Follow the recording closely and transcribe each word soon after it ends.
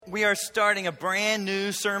We are starting a brand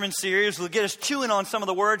new sermon series. Will get us chewing on some of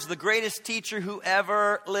the words of the greatest teacher who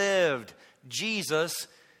ever lived, Jesus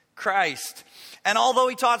Christ. And although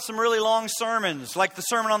he taught some really long sermons, like the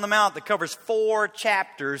Sermon on the Mount that covers 4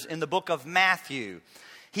 chapters in the book of Matthew,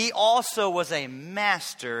 he also was a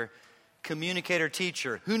master communicator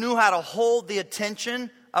teacher who knew how to hold the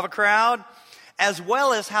attention of a crowd as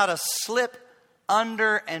well as how to slip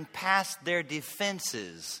under and past their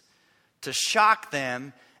defenses to shock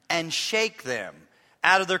them and shake them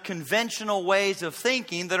out of their conventional ways of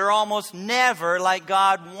thinking that are almost never like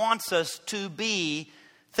God wants us to be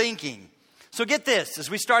thinking. So get this, as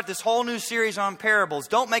we start this whole new series on parables,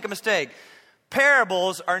 don't make a mistake.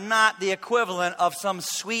 Parables are not the equivalent of some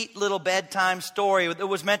sweet little bedtime story that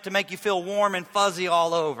was meant to make you feel warm and fuzzy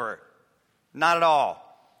all over. Not at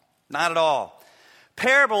all. Not at all.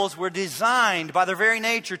 Parables were designed by their very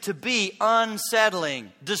nature to be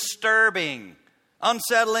unsettling, disturbing.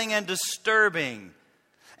 Unsettling and disturbing.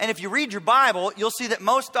 And if you read your Bible, you'll see that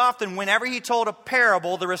most often whenever he told a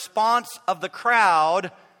parable, the response of the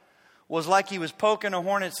crowd was like he was poking a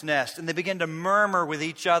hornet's nest. And they began to murmur with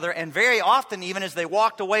each other. And very often, even as they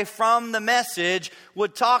walked away from the message,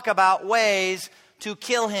 would talk about ways to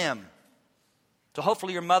kill him. So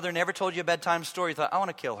hopefully your mother never told you a bedtime story. You thought, I want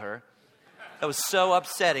to kill her. That was so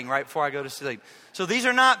upsetting right before I go to sleep. So these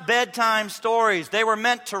are not bedtime stories. They were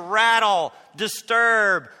meant to rattle,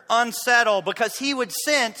 disturb, unsettle, because he would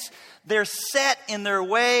sense they're set in their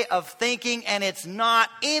way of thinking and it's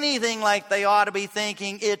not anything like they ought to be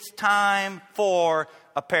thinking. It's time for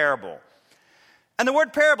a parable. And the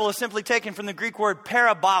word parable is simply taken from the Greek word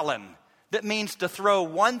parabolin, that means to throw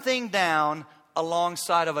one thing down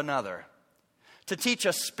alongside of another. To teach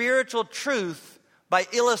a spiritual truth by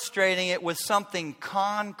illustrating it with something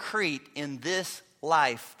concrete in this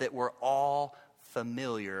life that we're all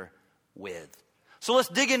familiar with. So let's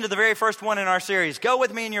dig into the very first one in our series. Go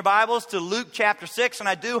with me in your Bibles to Luke chapter 6, and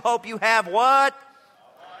I do hope you have what?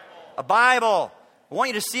 A Bible. I want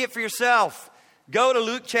you to see it for yourself. Go to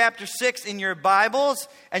Luke chapter 6 in your Bibles,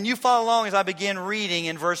 and you follow along as I begin reading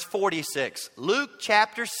in verse 46. Luke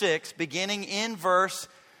chapter 6, beginning in verse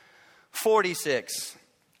 46.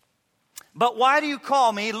 But why do you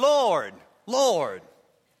call me Lord, Lord,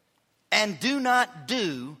 and do not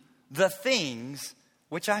do the things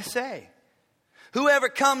which I say? Whoever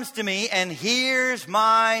comes to me and hears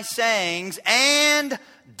my sayings and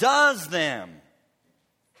does them,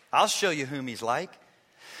 I'll show you whom he's like.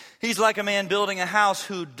 He's like a man building a house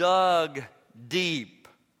who dug deep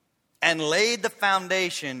and laid the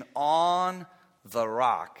foundation on the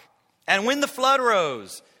rock. And when the flood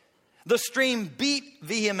rose, the stream beat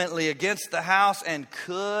vehemently against the house and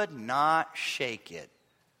could not shake it,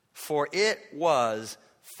 for it was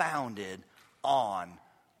founded on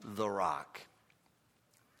the rock.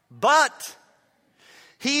 But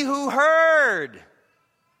he who heard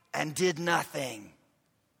and did nothing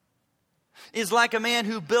is like a man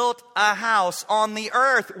who built a house on the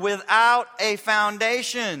earth without a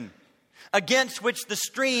foundation, against which the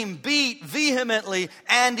stream beat vehemently,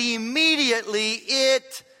 and immediately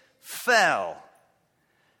it fell.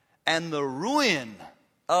 And the ruin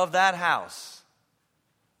of that house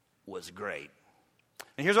was great.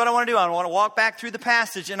 And here's what I want to do. I want to walk back through the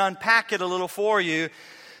passage and unpack it a little for you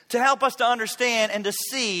to help us to understand and to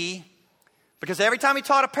see, because every time he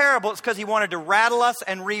taught a parable, it's because he wanted to rattle us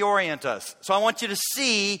and reorient us. So I want you to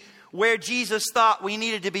see where Jesus thought we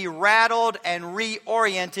needed to be rattled and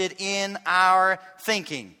reoriented in our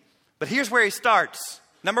thinking. But here's where he starts.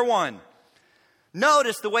 Number 1.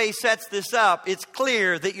 Notice the way he sets this up. It's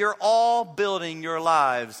clear that you're all building your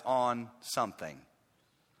lives on something.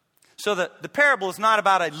 So the parable is not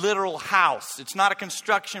about a literal house. It's not a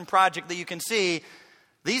construction project that you can see.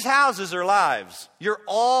 These houses are lives. You're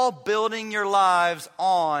all building your lives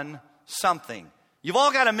on something. You've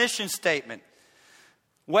all got a mission statement.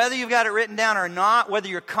 Whether you've got it written down or not, whether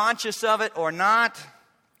you're conscious of it or not,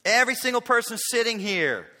 every single person sitting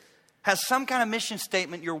here has some kind of mission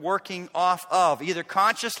statement you're working off of, either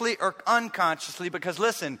consciously or unconsciously, because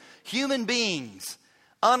listen, human beings,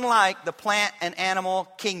 unlike the plant and animal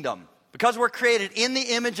kingdom, because we're created in the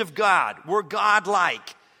image of God, we're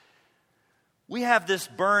God-like. We have this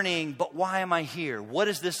burning, but why am I here? What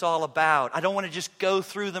is this all about? I don't want to just go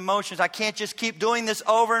through the motions. I can't just keep doing this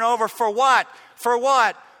over and over. For what? For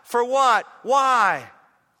what? For what? Why?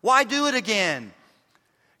 Why do it again?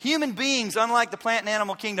 Human beings, unlike the plant and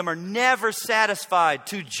animal kingdom, are never satisfied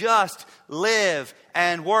to just live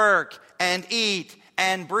and work and eat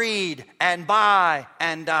and breed and buy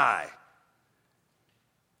and die.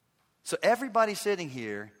 So everybody sitting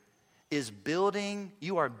here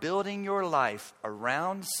you are building your life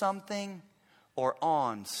around something or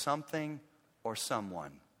on something or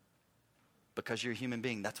someone. Because you're a human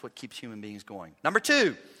being. That's what keeps human beings going. Number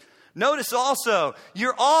 2, notice also,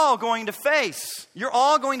 you're all going to face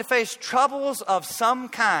troubles of some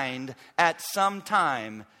kind at some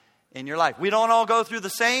time in your life. We don't all go through the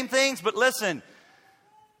same things, but listen,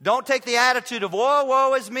 don't take the attitude of, whoa,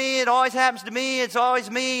 woe is me, it always happens to me, it's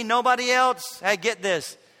always me, nobody else. Hey, get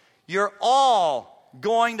this. You're all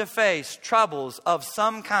going to face troubles of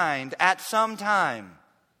some kind at some time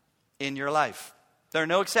in your life. There are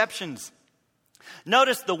no exceptions.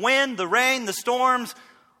 Notice the wind, the rain, the storms,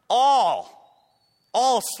 all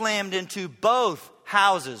slammed into both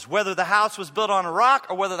houses. Whether the house was built on a rock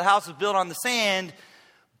or whether the house was built on the sand,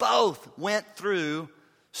 both went through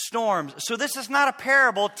storms. So this is not a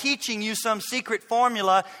parable teaching you some secret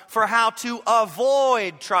formula for how to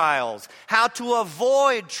avoid trials, how to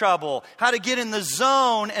avoid trouble, how to get in the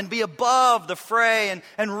zone and be above the fray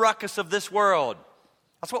and ruckus of this world.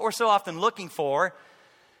 That's what we're so often looking for.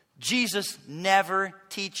 Jesus never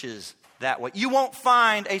teaches that way. You won't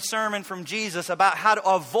find a sermon from Jesus about how to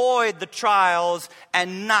avoid the trials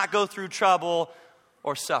and not go through trouble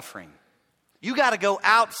or suffering. You got to go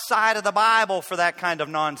outside of the Bible for that kind of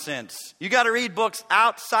nonsense. You got to read books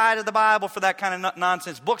outside of the Bible for that kind of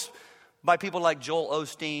nonsense. Books by people like Joel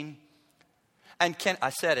Osteen and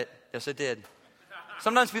I said it. Yes, I did.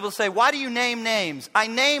 Sometimes people say, why do you name names? I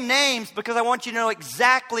name names because I want you to know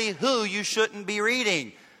exactly who you shouldn't be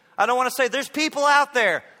reading. I don't want to say there's people out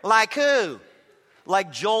there like who?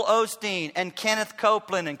 Like Joel Osteen and Kenneth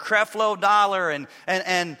Copeland and Creflo Dollar and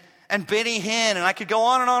Benny Hinn, and I could go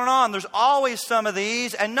on and on and on. There's always some of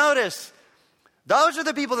these. And notice, those are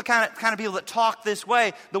the people, the kind of people that talk this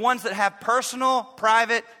way. The ones that have personal,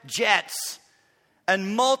 private jets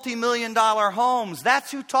and multi-million-dollar homes.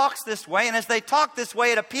 That's who talks this way. And as they talk this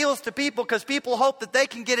way, it appeals to people because people hope that they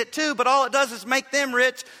can get it too. But all it does is make them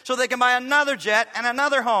rich so they can buy another jet and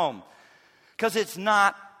another home. Because it's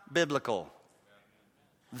not biblical.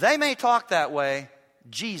 They may talk that way.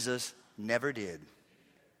 Jesus never did.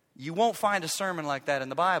 You won't find a sermon like that in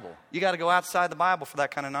the Bible. You got to go outside the Bible for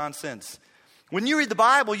that kind of nonsense. When you read the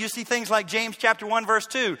Bible, you see things like James chapter 1, verse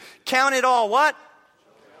 2. Count it all what?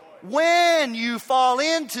 When you fall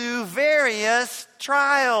into various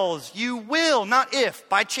trials, you will, not if,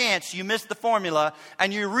 by chance you miss the formula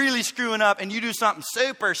and you're really screwing up and you do something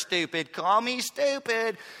super stupid. Call me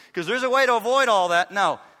stupid, because there's a way to avoid all that.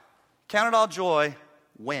 No, count it all joy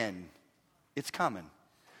when it's coming.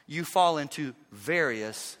 You fall into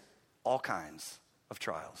all kinds of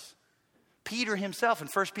trials. Peter himself in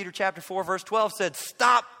 1 Peter chapter 4, verse 12 said,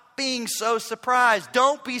 stop being so surprised.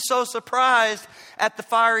 Don't be so surprised at the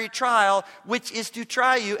fiery trial which is to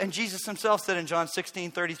try you. And Jesus himself said in John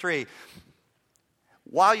 16:33,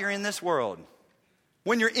 while you're in this world,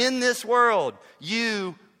 when you're in this world,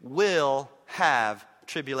 you will have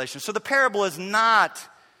tribulation. So the parable is not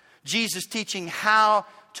Jesus teaching how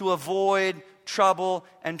to avoid trouble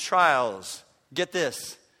and trials. Get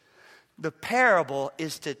this. The parable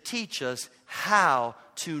is to teach us how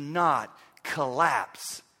to not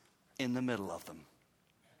collapse in the middle of them.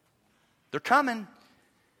 They're coming.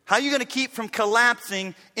 How are you going to keep from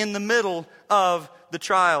collapsing in the middle of the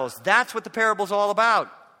trials? That's what the parable's all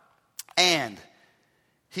about. And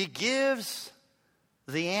he gives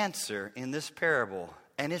the answer in this parable.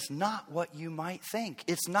 And it's not what you might think.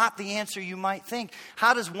 It's not the answer you might think.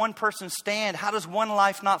 How does one person stand? How does one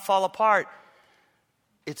life not fall apart?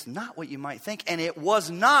 It's not what you might think. And it was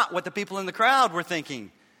not what the people in the crowd were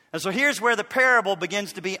thinking. And so here's where the parable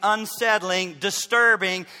begins to be unsettling,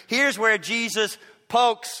 disturbing. Here's where Jesus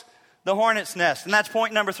pokes the hornet's nest. And that's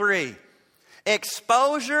point number 3.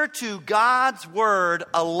 Exposure to God's word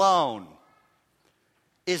alone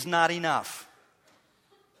is not enough.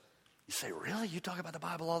 You say, really? You talk about the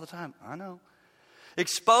Bible all the time. I know.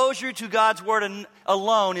 Exposure to God's word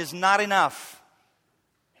alone is not enough.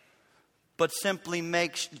 But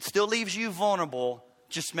still leaves you vulnerable,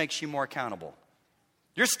 just makes you more accountable.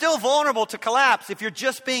 You're still vulnerable to collapse if you're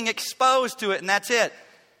just being exposed to it and that's it.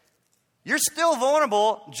 You're still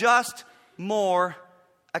vulnerable, just more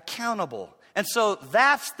accountable. And so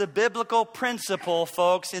that's the biblical principle,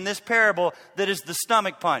 folks, in this parable that is the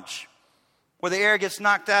stomach punch. Where the air gets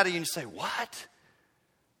knocked out of you and you say, what?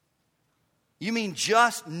 You mean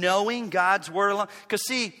just knowing God's word alone? Because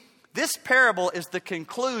see, this parable is the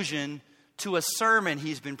conclusion to a sermon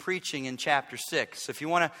he's been preaching in chapter 6. So if you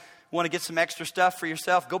want to get some extra stuff for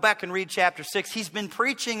yourself, go back and read chapter 6. He's been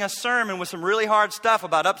preaching a sermon with some really hard stuff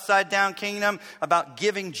about upside down kingdom, about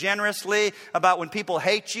giving generously, about when people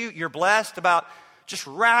hate you, you're blessed, about just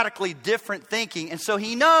radically different thinking. And so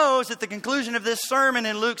he knows at the conclusion of this sermon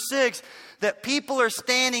in Luke 6 that people are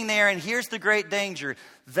standing there, and here's the great danger.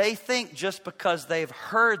 They think just because they've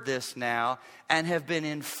heard this now and have been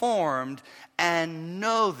informed and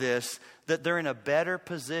know this, that they're in a better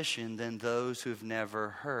position than those who've never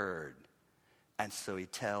heard. And so he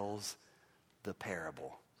tells the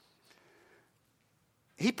parable.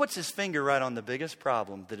 He puts his finger right on the biggest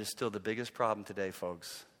problem that is still the biggest problem today,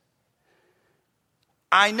 folks.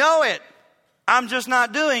 I know it. I'm just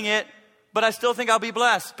not doing it, but I still think I'll be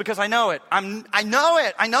blessed because I know it. I know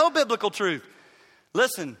it. I know biblical truth.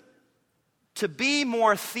 Listen, to be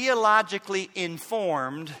more theologically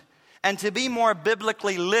informed and to be more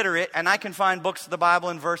biblically literate, and I can find books of the Bible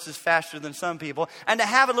and verses faster than some people, and to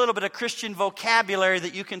have a little bit of Christian vocabulary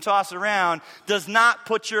that you can toss around does not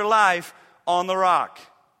put your life on the rock.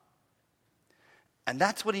 And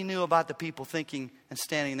that's what he knew about the people thinking and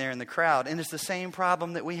standing there in the crowd. And it's the same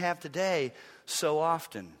problem that we have today so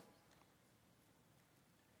often.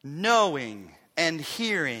 Knowing and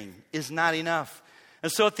hearing is not enough.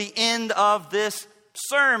 And so at the end of this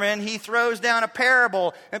sermon, he throws down a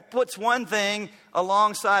parable and puts one thing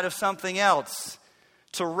alongside of something else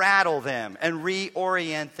to rattle them and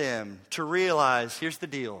reorient them to realize, here's the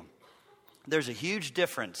deal. There's a huge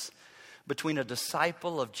difference between a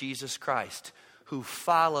disciple of Jesus Christ who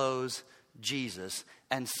follows Jesus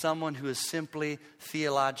and someone who is simply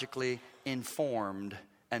theologically informed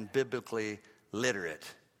and biblically literate.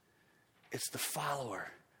 It's the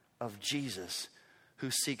follower of Jesus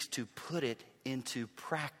who seeks to put it into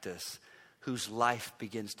practice, whose life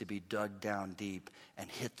begins to be dug down deep and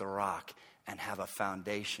hit the rock and have a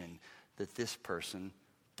foundation that this person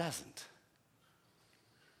doesn't.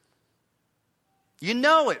 You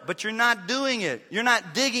know it, but you're not doing it. You're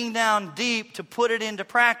not digging down deep to put it into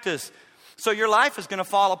practice. So your life is going to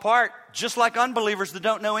fall apart, just like unbelievers that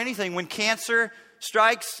don't know anything. When cancer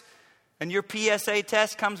strikes and your PSA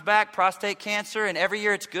test comes back, prostate cancer, and every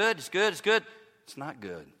year it's good, it's good, it's good. It's not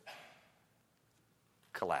good.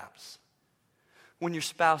 Collapse. When your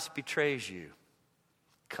spouse betrays you,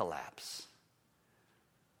 collapse.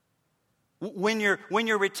 When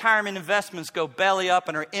your retirement investments go belly up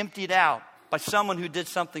and are emptied out by someone who did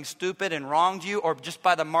something stupid and wronged you, or just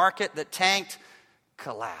by the market that tanked,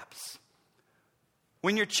 collapse.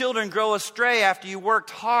 When your children grow astray after you worked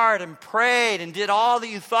hard and prayed and did all that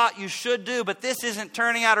you thought you should do, but this isn't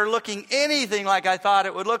turning out or looking anything like I thought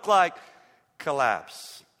it would look like,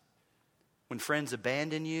 collapse. When friends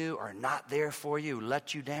abandon you, are not there for you,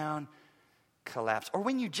 let you down, collapse. Or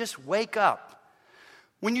when you just wake up.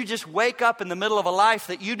 When you just wake up in the middle of a life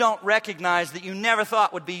that you don't recognize, that you never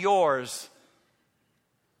thought would be yours,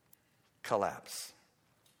 collapse.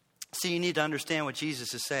 See, you need to understand what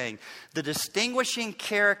Jesus is saying. The distinguishing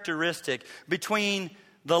characteristic between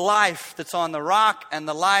the life that's on the rock and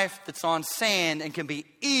the life that's on sand and can be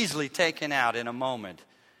easily taken out in a moment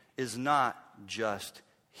is not just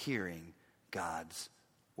hearing God's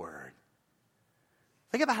word.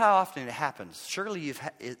 Think about how often it happens. Surely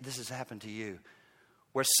this has happened to you,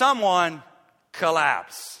 where someone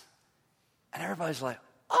collapses and everybody's like,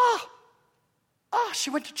 oh, she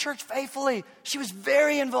went to church faithfully. She was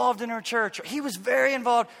very involved in her church. Or he was very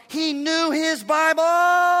involved. He knew his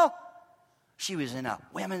Bible. She was in a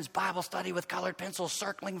women's Bible study with colored pencils,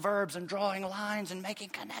 circling verbs and drawing lines and making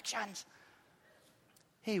connections.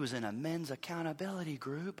 He was in a men's accountability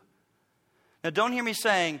group. Now, don't hear me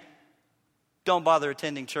saying, don't bother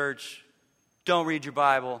attending church. Don't read your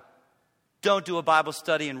Bible. Don't do a Bible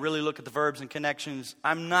study and really look at the verbs and connections.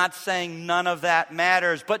 I'm not saying none of that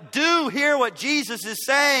matters. But do hear what Jesus is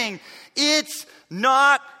saying. It's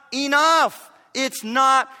not enough. It's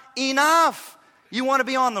not enough. You want to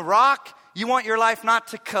be on the rock? You want your life not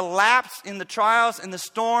to collapse in the trials and the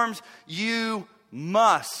storms? You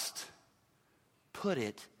must put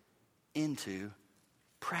it into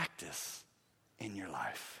practice in your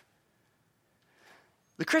life.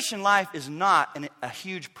 The Christian life is not a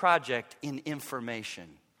huge project in information.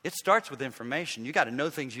 It starts with information. You got to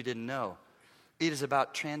know things you didn't know. It is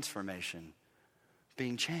about transformation,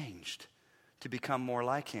 being changed to become more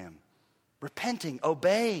like Him, repenting,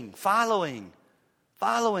 obeying, following.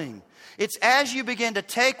 It's as you begin to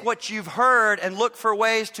take what you've heard and look for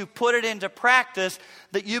ways to put it into practice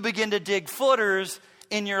that you begin to dig footers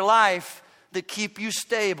in your life that keep you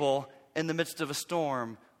stable in the midst of a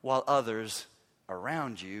storm while others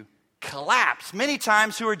around you collapse. Many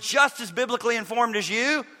times who are just as biblically informed as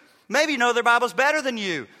you, maybe know their Bibles better than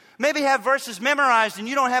you, maybe have verses memorized and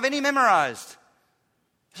you don't have any memorized.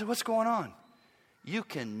 So what's going on? You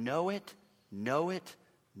can know it,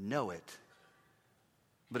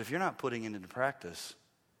 But if you're not putting it into practice,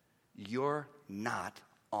 you're not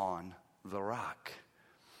on the rock.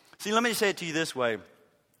 See, let me say it to you this way.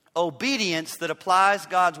 Obedience that applies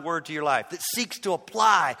God's word to your life, that seeks to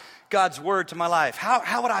apply God's word to my life.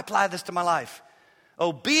 How would I apply this to my life?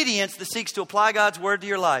 Obedience that seeks to apply God's word to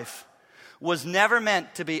your life was never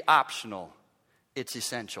meant to be optional. It's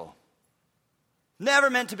essential. Never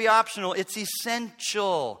meant to be optional. It's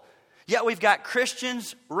essential. Yet we've got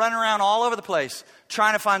Christians running around all over the place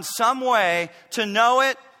trying to find some way to know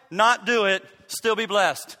it, not do it, still be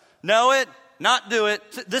blessed. Know it, not do it.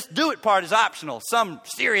 This do it part is optional. Some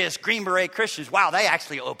serious Green Beret Christians, wow, they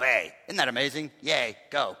actually obey. Isn't that amazing? Yay,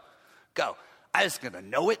 go. I just going to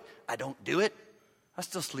know it. I don't do it. I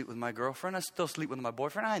still sleep with my girlfriend. I still sleep with my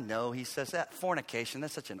boyfriend. I know he says that. Fornication,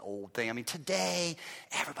 that's such an old thing. I mean, today,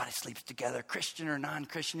 everybody sleeps together, Christian or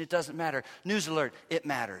non-Christian. It doesn't matter. News alert, it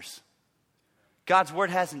matters. God's word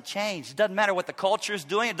hasn't changed. It doesn't matter what the culture is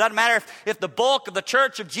doing. It doesn't matter if the bulk of the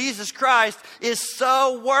church of Jesus Christ is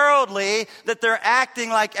so worldly that they're acting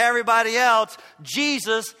like everybody else.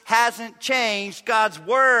 Jesus hasn't changed. God's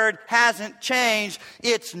word hasn't changed.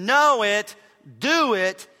 It's know it, do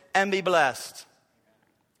it, and be blessed.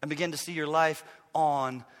 And begin to see your life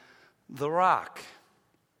on the rock.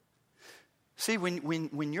 See,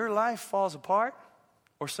 when your life falls apart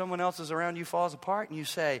or someone else's around you falls apart and you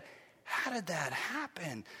say, how did that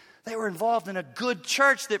happen? They were involved in a good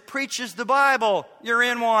church that preaches the Bible. You're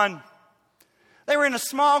in one. They were in a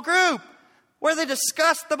small group where they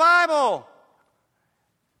discussed the Bible.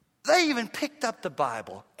 They even picked up the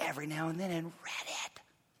Bible every now and then and read it.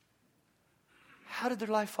 How did their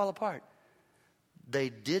life fall apart? They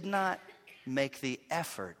did not make the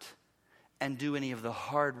effort and do any of the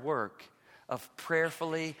hard work of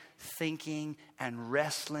prayerfully thinking and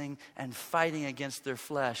wrestling and fighting against their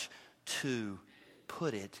flesh to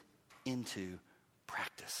put it into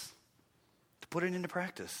practice. To put it into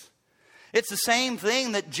practice. It's the same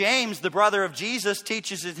thing that James, the brother of Jesus,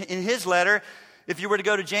 teaches in his letter. If you were to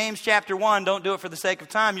go to James chapter 1, don't do it for the sake of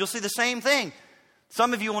time, you'll see the same thing.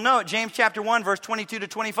 Some of you will know it. James chapter 1, verse 22 to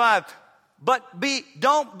 25. But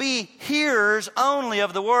don't be hearers only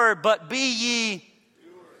of the word, but be ye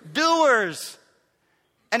doers.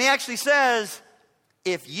 And he actually says,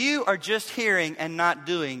 if you are just hearing and not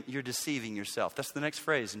doing, you're deceiving yourself. That's the next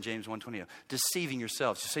phrase in James 1:20. Deceiving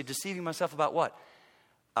yourselves. You say, deceiving myself about what?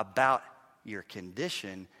 About your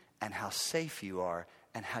condition and how safe you are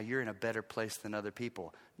and how you're in a better place than other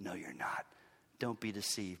people. No, you're not. Don't be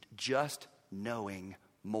deceived. Just knowing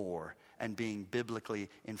more and being biblically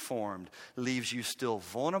informed leaves you still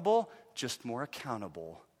vulnerable, just more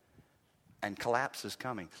accountable. And collapse is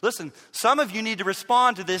coming. Listen, some of you need to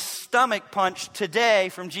respond to this stomach punch today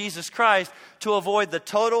from Jesus Christ to avoid the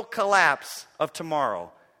total collapse of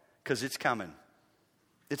tomorrow. Because it's coming.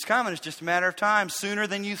 It's coming. It's just a matter of time. Sooner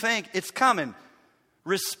than you think. It's coming.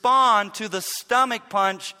 Respond to the stomach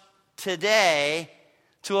punch today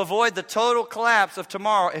to avoid the total collapse of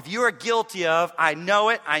tomorrow. If you are guilty of, I know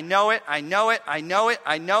it, I know it, I know it, I know it,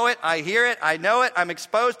 I know it, I hear it, I know it, I'm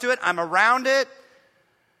exposed to it, I'm around it.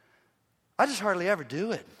 I just hardly ever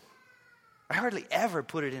do it. I hardly ever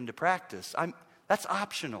put it into practice. That's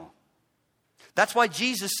optional. That's why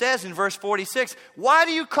Jesus says in verse 46, why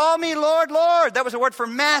do you call me Lord, Lord? That was a word for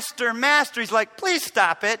master, master. He's like, please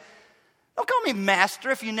stop it. Don't call me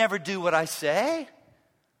master if you never do what I say.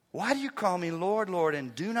 Why do you call me Lord, Lord,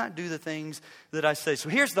 and do not do the things that I say? So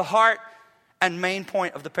here's the heart and main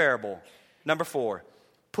point of the parable. Number 4,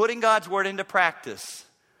 putting God's word into practice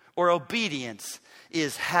or obedience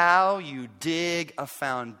is how you dig a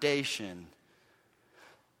foundation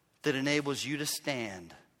that enables you to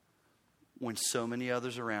stand when so many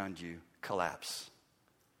others around you collapse.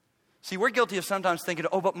 See, we're guilty of sometimes thinking,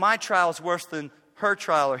 oh, but my trial is worse than her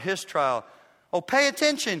trial or his trial. Oh, pay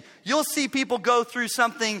attention. You'll see people go through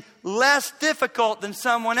something less difficult than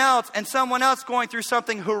someone else, and someone else going through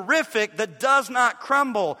something horrific that does not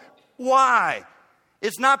crumble. Why?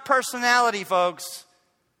 It's not personality, folks.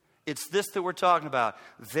 It's this that we're talking about.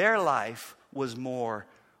 Their life was more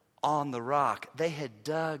on the rock. They had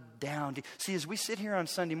dug down deep. See, as we sit here on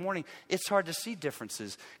Sunday morning, it's hard to see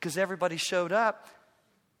differences because everybody showed up.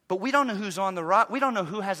 But we don't know who's on the rock. We don't know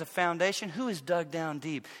who has a foundation, who is dug down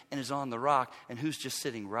deep and is on the rock, and who's just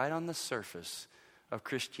sitting right on the surface of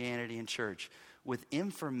Christianity and church with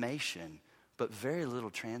information, but very little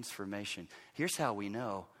transformation. Here's how we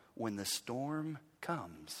know when the storm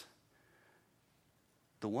comes.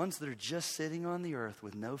 The ones that are just sitting on the earth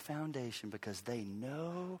with no foundation because they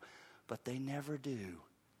know, but they never do,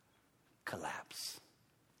 collapse.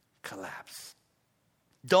 Collapse.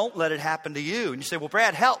 Don't let it happen to you. And you say, well,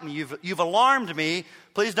 Brad, help me. You've alarmed me.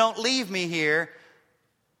 Please don't leave me here.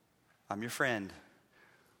 I'm your friend.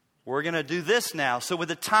 We're going to do this now. So with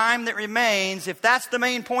the time that remains, if that's the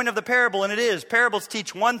main point of the parable, and it is, parables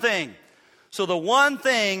teach one thing. So the one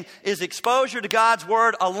thing is exposure to God's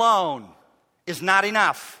word alone is not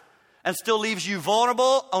enough and still leaves you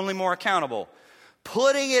vulnerable, only more accountable.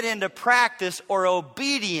 Putting it into practice or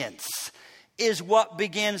obedience is what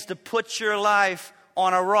begins to put your life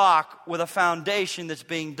on a rock with a foundation that's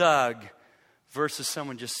being dug versus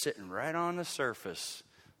someone just sitting right on the surface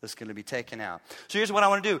that's going to be taken out. So here's what I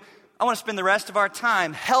want to do. I want to spend the rest of our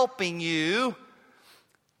time helping you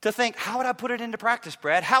to think, how would I put it into practice,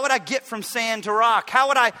 Brad? How would I get from sand to rock? How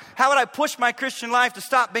would I push my Christian life to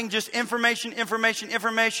stop being just information,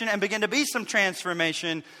 and begin to be some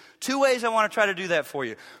transformation? 2 ways I want to try to do that for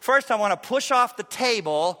you. First, I want to push off the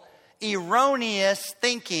table erroneous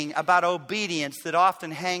thinking about obedience that often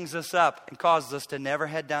hangs us up and causes us to never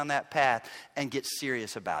head down that path and get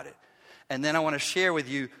serious about it. And then I want to share with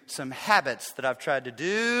you some habits that I've tried to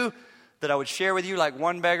do that I would share with you, like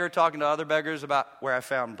one beggar talking to other beggars about where I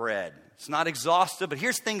found bread. It's not exhaustive, but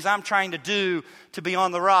here's things I'm trying to do to be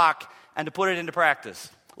on the rock and to put it into practice.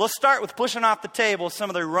 Let's start with pushing off the table some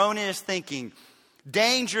of the erroneous thinking,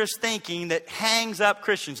 dangerous thinking that hangs up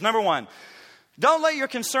Christians. Number one, don't let your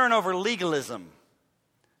concern over legalism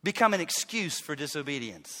become an excuse for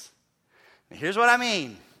disobedience. Now, here's what I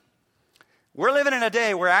mean. We're living in a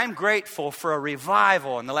day where I'm grateful for a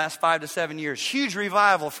revival in the last 5 to 7 years. Huge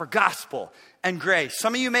revival for gospel and grace.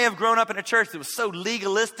 Some of you may have grown up in a church that was so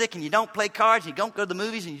legalistic, and you don't play cards, and you don't go to the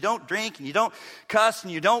movies, and you don't drink, and you don't cuss,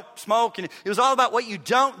 and you don't smoke. And it was all about what you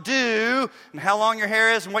don't do and how long your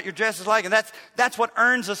hair is and what your dress is like. And that's what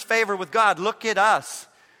earns us favor with God. Look at us.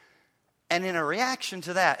 And in a reaction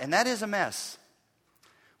to that, and that is a mess,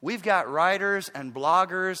 we've got writers and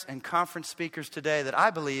bloggers and conference speakers today that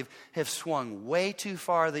I believe have swung way too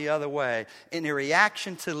far the other way in a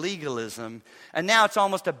reaction to legalism. And now it's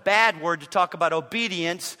almost a bad word to talk about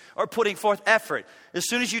obedience or putting forth effort. As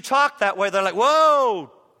soon as you talk that way, they're like, whoa,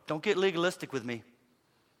 don't get legalistic with me.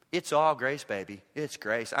 It's all grace, baby. It's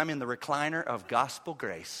grace. I'm in the recliner of gospel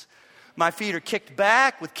grace. My feet are kicked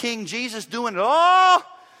back with King Jesus doing it all.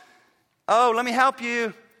 Oh, let me help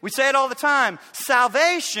you. We say it all the time.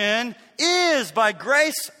 Salvation is by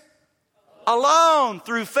grace alone,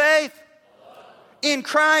 through faith in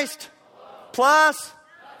Christ, plus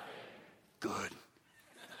good.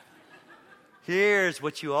 Here's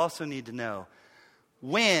what you also need to know.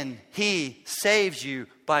 When He saves you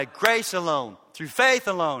by grace alone, through faith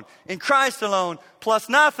alone, in Christ alone, plus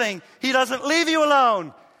nothing, He doesn't leave you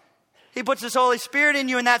alone. He puts His Holy Spirit in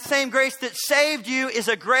you, and that same grace that saved you is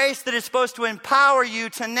a grace that is supposed to empower you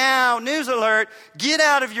to now, news alert, get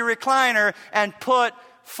out of your recliner and put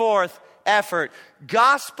forth effort.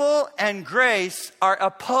 Gospel and grace are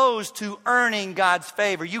opposed to earning God's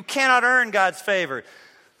favor. You cannot earn God's favor.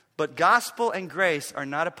 But gospel and grace are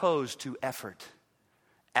not opposed to effort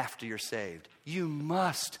after you're saved. You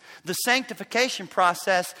must. The sanctification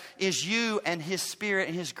process is you and His Spirit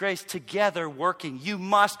and His grace together working. You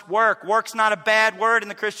must work. Work's not a bad word in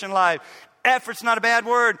the Christian life. Effort's not a bad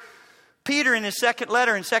word. Peter in his second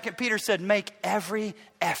letter in 2 Peter said, make every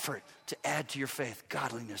effort to add to your faith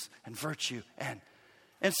godliness and virtue. And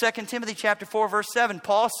in 2 Timothy chapter 4, verse 7,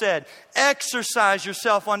 Paul said, exercise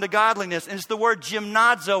yourself unto godliness. And it's the word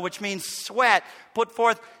gymnazo, which means sweat. Put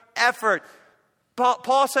forth effort.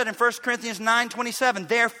 Paul said in 1 Corinthians 9:27,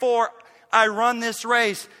 therefore I run this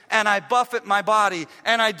race, and I buffet my body,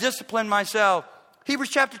 and I discipline myself. Hebrews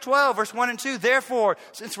chapter 12, verse 1 and 2, therefore,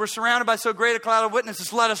 since we're surrounded by so great a cloud of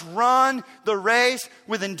witnesses, let us run the race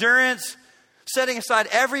with endurance, setting aside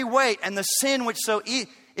every weight and the sin which so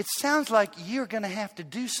easily. It sounds like you're going to have to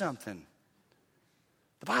do something.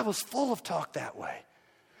 The Bible's full of talk that way.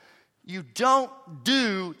 You don't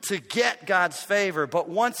do to get God's favor, but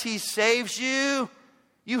once He saves you,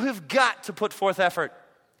 you have got to put forth effort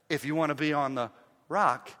if you want to be on the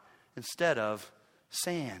rock instead of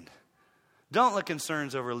sand. Don't let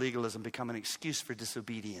concerns over legalism become an excuse for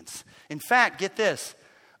disobedience. In fact, get this,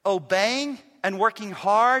 obeying and working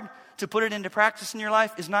hard to put it into practice in your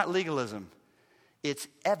life is not legalism. It's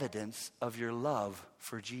evidence of your love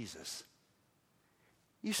for Jesus.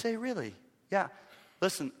 You say, really? Yeah.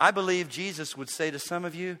 Listen, I believe Jesus would say to some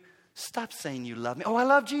of you, stop saying you love me. Oh, I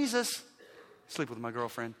love Jesus. Sleep with my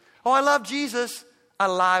girlfriend. Oh, I love Jesus. I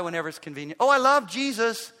lie whenever it's convenient. Oh, I love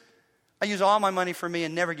Jesus. I use all my money for me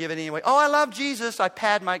and never give it anyway. Oh, I love Jesus. I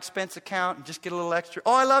pad my expense account and just get a little extra.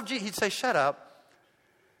 Oh, I love Jesus. He'd say, shut up.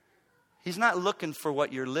 He's not looking for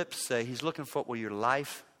what your lips say. He's looking for what your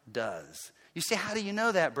life does. You say, how do you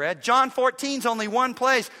know that, Brad? John 14 is only one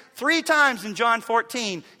place. 3 times in John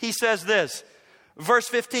 14, he says this. Verse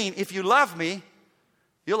 15, if you love me,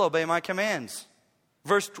 you'll obey my commands.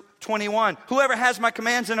 Verse 21, whoever has my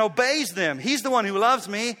commands and obeys them, he's the one who loves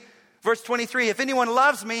me. Verse 23, if anyone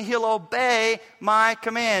loves me, he'll obey my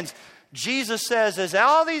commands. Jesus says, as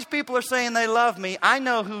all these people are saying they love me, I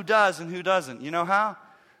know who does and who doesn't. You know how?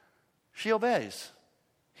 She obeys.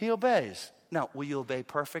 He obeys. Now, will you obey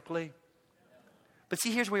perfectly? But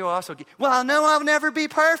see, here's where you also get, well, I know I'll never be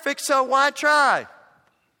perfect, so why try?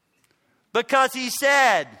 Because he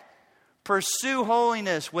said, pursue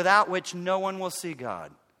holiness without which no one will see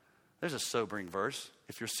God. There's a sobering verse.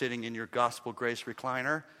 If you're sitting in your gospel grace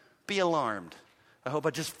recliner, be alarmed. I hope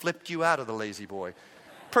I just flipped you out of the lazy boy.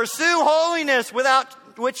 Pursue holiness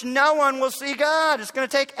without which no one will see God. It's going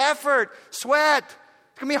to take effort, sweat.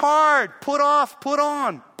 It's going to be hard. Put off, put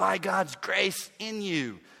on by God's grace in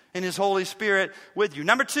you and His Holy Spirit with you.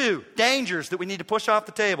 Number 2, dangers that we need to push off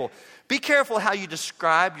the table. Be careful how you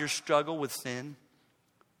describe your struggle with sin.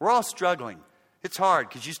 We're all struggling. It's hard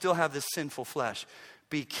because you still have this sinful flesh.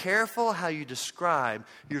 Be careful how you describe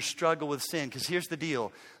your struggle with sin, because here's the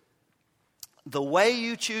deal. The way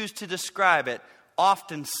you choose to describe it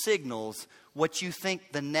often signals what you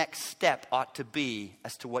think the next step ought to be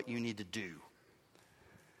as to what you need to do.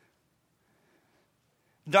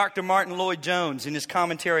 Dr. Martin Lloyd-Jones, in his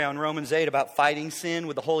commentary on Romans 8 about fighting sin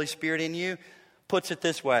with the Holy Spirit in you, puts it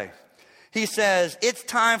this way. He says, it's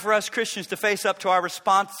time for us Christians to face up to our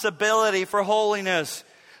responsibility for holiness.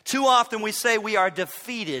 Too often we say we are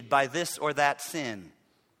defeated by this or that sin.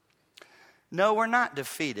 No, we're not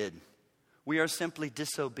defeated. We are simply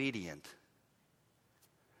disobedient.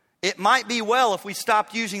 It might be well if we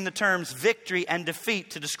stopped using the terms victory and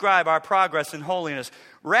defeat to describe our progress in holiness.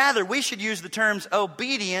 Rather, we should use the terms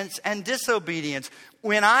obedience and disobedience.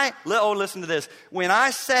 Listen to this. When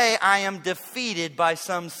I say I am defeated by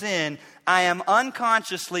some sin, I am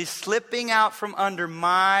unconsciously slipping out from under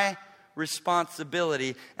my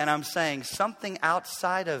responsibility, and I'm saying something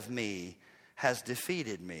outside of me has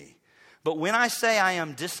defeated me. But when I say I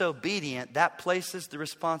am disobedient, that places the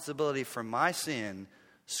responsibility for my sin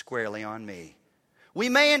squarely on me. We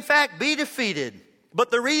may in fact be defeated,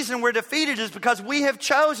 but the reason we're defeated is because we have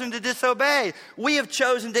chosen to disobey. We have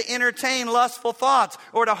chosen to entertain lustful thoughts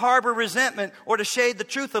or to harbor resentment or to shade the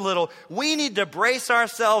truth a little. We need to brace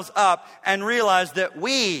ourselves up and realize that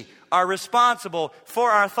we are responsible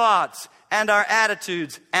for our thoughts and our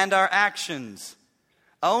attitudes and our actions.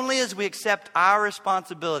 Only as we accept our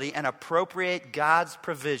responsibility and appropriate God's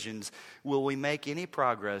provisions will we make any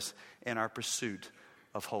progress in our pursuit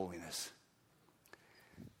of holiness.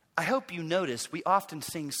 I hope you notice we often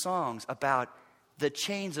sing songs about the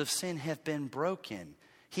chains of sin have been broken.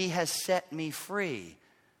 He has set me free.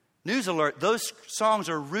 News alert, those songs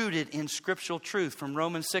are rooted in scriptural truth from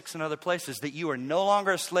Romans 6 and other places that you are no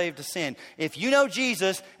longer a slave to sin. If you know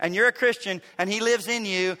Jesus and you're a Christian and He lives in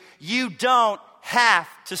you, you don't have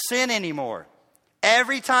to sin anymore.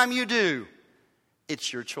 Every time you do,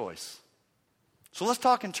 it's your choice. So let's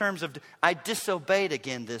talk in terms of, I disobeyed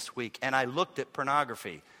again this week and I looked at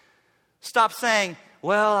pornography. Stop saying,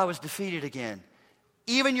 well, I was defeated again.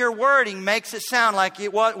 Even your wording makes it sound like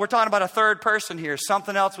we're talking about a third person here.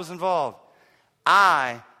 Something else was involved.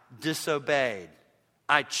 I disobeyed.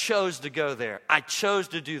 I chose to go there. I chose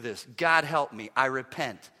to do this. God help me. I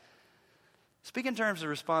repent. Speak in terms of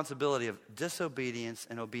responsibility of disobedience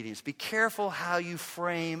and obedience. Be careful how you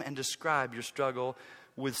frame and describe your struggle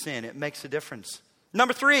with sin. It makes a difference.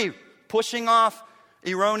 Number 3, pushing off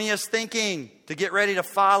erroneous thinking to get ready to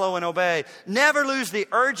follow and obey. Never lose the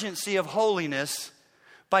urgency of holiness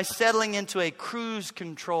by settling into a cruise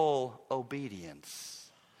control obedience.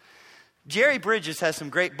 Jerry Bridges has some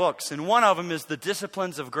great books, and one of them is The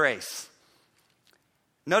Disciplines of Grace.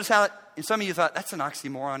 Notice how some of you thought, that's an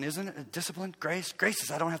oxymoron, isn't it? Discipline, grace. Grace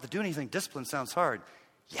is I don't have to do anything. Discipline sounds hard.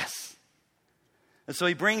 Yes. And so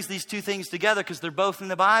he brings these two things together because they're both in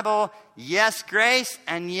the Bible. Yes, grace,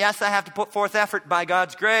 and yes, I have to put forth effort by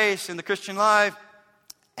God's grace in the Christian life.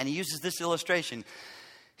 And he uses this illustration.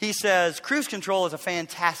 He says, cruise control is a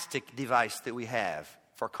fantastic device that we have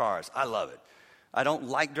for cars. I love it. I don't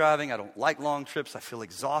like driving. I don't like long trips. I feel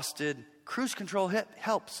exhausted. Cruise control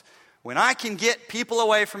helps. When I can get people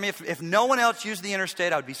away from me, if no one else used the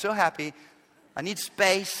interstate, I would be so happy. I need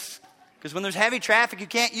space. Because when there's heavy traffic, you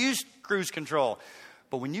can't use cruise control.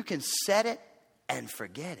 But when you can set it and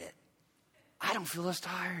forget it, I don't feel as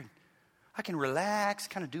tired. I can relax,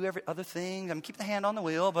 kind of do every other thing. I'm keep the hand on the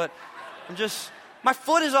wheel, but I'm just My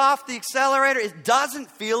foot is off the accelerator. It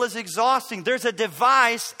doesn't feel as exhausting. There's a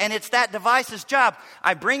device, and it's that device's job.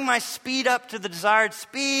 I bring my speed up to the desired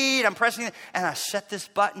speed. I'm pressing it, and I set this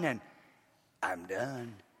button, and I'm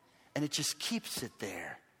done. And it just keeps it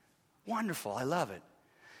there. Wonderful. I love it.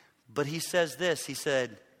 But he says this. He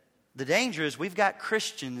said, the danger is we've got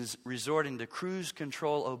Christians resorting to cruise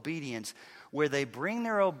control obedience where they bring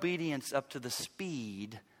their obedience up to the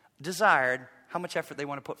speed desired, how much effort they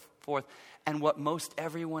want to put forth, and what most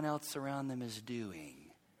everyone else around them is doing,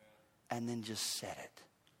 and then just set it.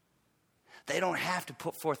 They don't have to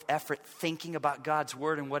put forth effort thinking about God's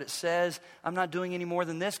word and what it says. I'm not doing any more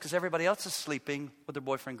than this because everybody else is sleeping with their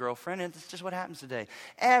boyfriend, girlfriend, and it's just what happens today.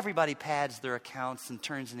 Everybody pads their accounts and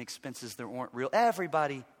turns in expenses that weren't real.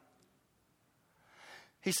 Everybody.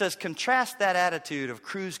 He says, contrast that attitude of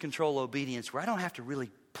cruise control obedience where I don't have to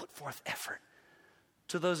really put forth effort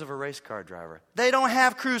to those of a race car driver. They don't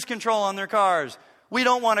have cruise control on their cars. We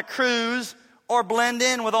don't want to cruise or blend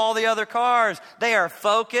in with all the other cars. They are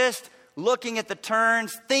focused, looking at the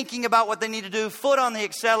turns, thinking about what they need to do, foot on the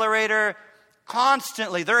accelerator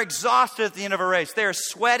constantly. They're exhausted at the end of a race. They are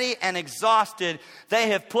sweaty and exhausted. They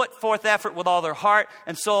have put forth effort with all their heart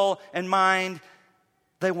and soul and mind.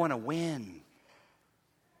 They want to win.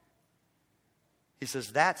 He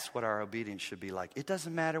says that's what our obedience should be like. It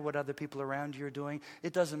doesn't matter what other people around you are doing.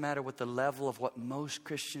 It doesn't matter what the level of what most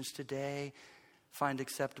Christians today find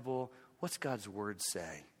acceptable. What's God's word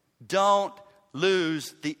say? Don't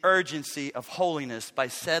lose the urgency of holiness by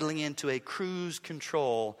settling into a cruise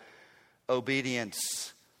control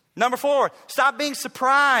obedience. Number 4, stop being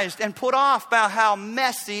surprised and put off by how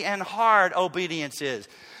messy and hard obedience is.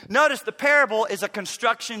 Notice the parable is a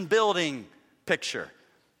construction building picture.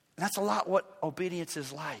 That's a lot what obedience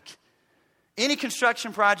is like. Any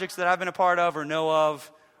construction projects that I've been a part of or know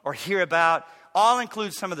of or hear about all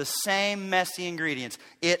include some of the same messy ingredients.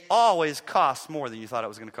 It always costs more than you thought it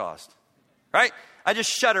was going to cost. Right? I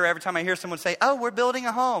just shudder every time I hear someone say, oh, we're building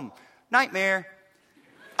a home. Nightmare.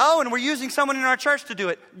 Oh, and we're using someone in our church to do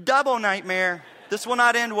it. Double nightmare. This will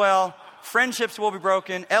not end well. Friendships will be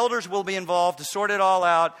broken. Elders will be involved to sort it all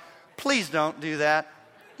out. Please don't do that.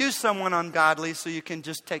 Use someone ungodly so you can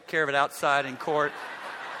just take care of it outside in court.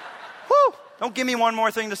 Whew! Don't give me one more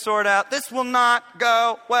thing to sort out. This will not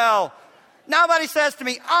go well. Nobody says to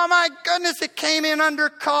me, oh my goodness, it came in under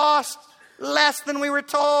cost. Less than we were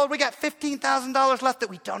told. We got $15,000 left that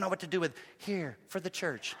we don't know what to do with. Here, for the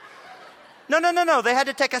church. No. They had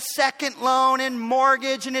to take a second loan and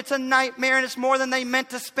mortgage, and it's a nightmare, and it's more than they meant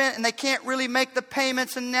to spend, and they can't really make the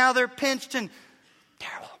payments, and now they're pinched, and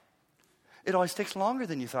terrible. It always takes longer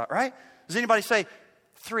than you thought, right? Does anybody say,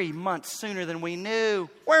 3 months sooner than we knew?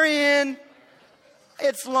 We're in.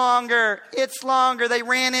 It's longer. They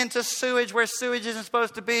ran into sewage where sewage isn't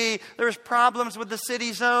supposed to be. There's problems with the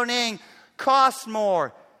city zoning. Costs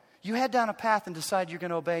more. You head down a path and decide you're going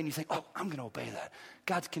to obey, and you think, oh, I'm going to obey that.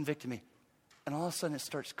 God's convicted me. And all of a sudden it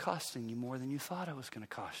starts costing you more than you thought it was going to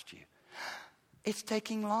cost you. It's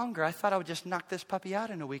taking longer. I thought I would just knock this puppy out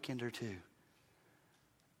in a weekend or two.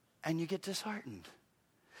 And you get disheartened.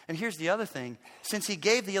 And here's the other thing. Since he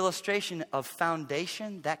gave the illustration of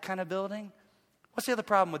foundation, that kind of building, what's the other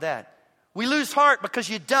problem with that? We lose heart because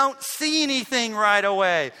you don't see anything right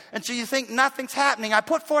away. And so you think nothing's happening. I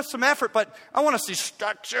put forth some effort, but I want to see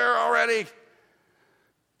structure already.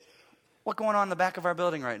 What's going on in the back of our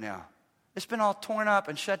building right now? It's been all torn up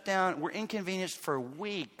and shut down. We're inconvenienced for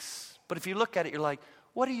weeks. But if you look at it, you're like,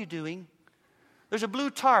 what are you doing? There's a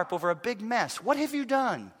blue tarp over a big mess. What have you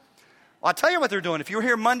done? Well, I'll tell you what they're doing. If you were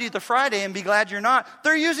here Monday to Friday, and be glad you're not,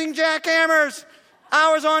 they're using jackhammers.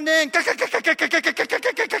 Hours on end. It's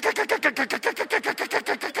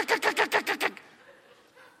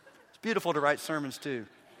beautiful to write sermons too.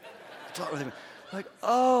 Like,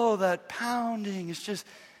 oh, that pounding. It's just,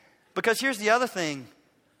 because here's the other thing.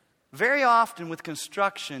 Very often with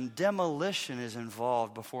construction, demolition is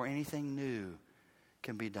involved before anything new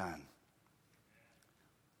can be done.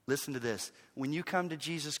 Listen to this. When you come to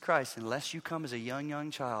Jesus Christ, unless you come as a young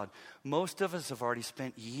child, most of us have already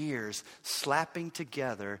spent years slapping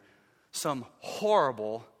together some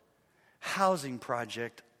horrible housing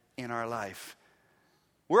project in our life.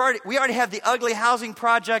 We already have the ugly housing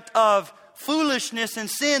project of foolishness and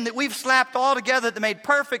sin that we've slapped all together that made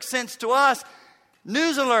perfect sense to us.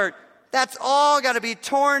 News alert, that's all got to be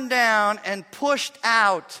torn down and pushed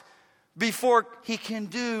out before he can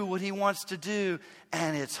do what he wants to do.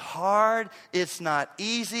 And it's hard, it's not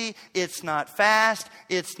easy, it's not fast,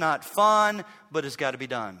 it's not fun, but it's got to be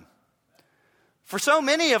done. For so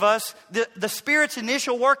many of us, the Spirit's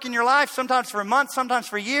initial work in your life, sometimes for months, sometimes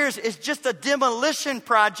for years, is just a demolition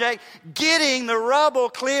project, getting the rubble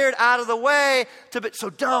cleared out of the way. So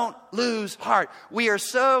don't lose heart. We are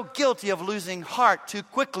so guilty of losing heart too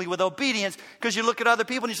quickly with obedience, because you look at other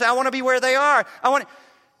people and you say, I want to be where they are.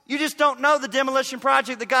 You just don't know the demolition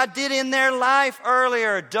project that God did in their life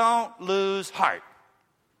earlier. Don't lose heart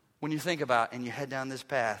when you think about and you head down this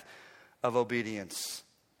path of obedience.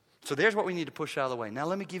 So there's what we need to push out of the way. Now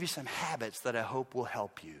let me give you some habits that I hope will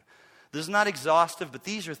help you. This is not exhaustive, but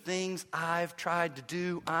these are things I've tried to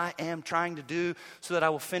do, I am trying to do, so that I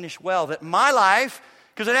will finish well. That my life,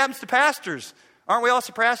 because it happens to pastors. Aren't we all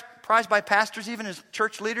surprised by pastors, even as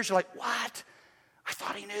church leaders? You're like, what? I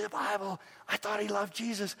thought he knew the Bible. I thought he loved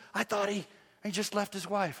Jesus. I thought he just left his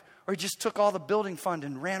wife. Or he just took all the building fund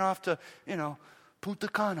and ran off to, Punta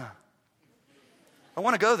Cana. I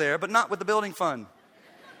want to go there, but not with the building fund.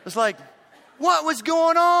 It's like, what was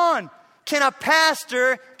going on? Can a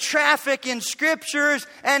pastor traffic in scriptures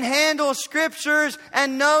and handle scriptures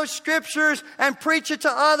and know scriptures and preach it to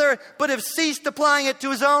others, but have ceased applying it to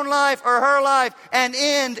his own life or her life and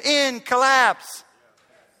end in collapse?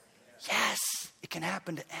 Yes, it can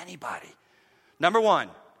happen to anybody. Number one,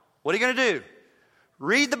 what are you going to do?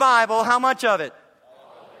 Read the Bible. How much of it?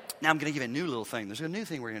 Now I'm going to give you a new little thing. There's a new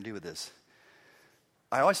thing we're going to do with this.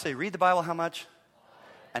 I always say, read the Bible. How much?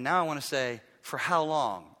 And now I want to say, for how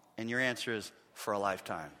long? And your answer is, for a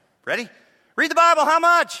lifetime. Ready? Read the Bible. How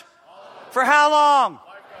much? For how long?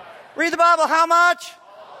 Read the Bible. How much?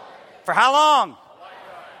 For how long?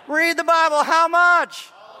 Read the Bible. How much?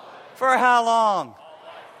 For how long?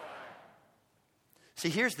 See,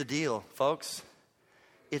 here's the deal, folks.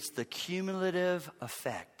 It's the cumulative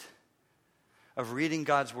effect of reading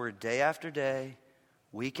God's Word day after day,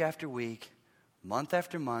 week after week, month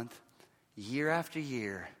after month, year after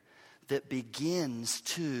year, that begins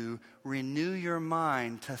to renew your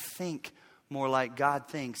mind to think more like God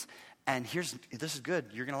thinks. And this is good,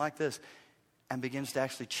 you're going to like this, and begins to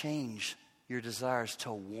actually change your desires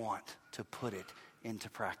to want to put it into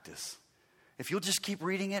practice. If you'll just keep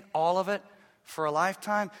reading it, all of it, for a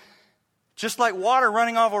lifetime, just like water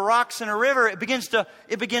running off of rocks in a river, it begins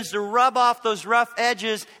to rub off those rough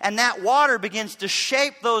edges, and that water begins to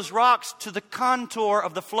shape those rocks to the contour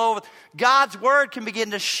of the flow. God's Word can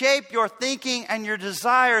begin to shape your thinking and your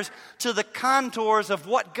desires to the contours of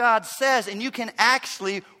what God says, and you can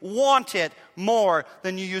actually want it more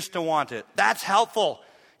than you used to want it. That's helpful.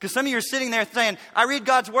 Because some of you are sitting there saying, I read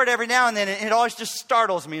God's Word every now and then, and it always just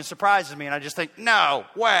startles me and surprises me, and I just think, no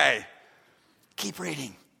way. Keep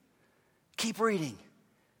reading. Keep reading.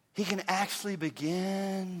 He can actually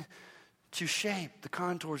begin to shape the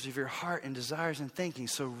contours of your heart and desires and thinking.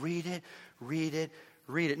 So read it, read it,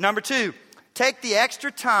 read it. Number two, take the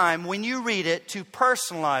extra time when you read it to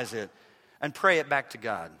personalize it and pray it back to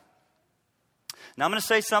God. Now I'm going to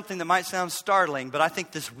say something that might sound startling, but I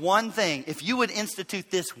think this one thing, if you would institute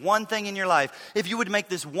this one thing in your life, if you would make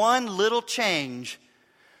this one little change,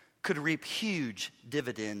 could reap huge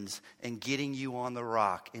dividends in getting you on the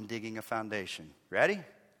rock and digging a foundation. Ready?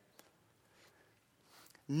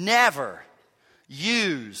 Never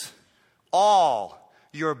use all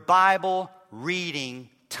your Bible reading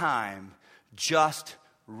time just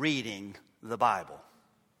reading the Bible.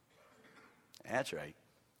 That's right.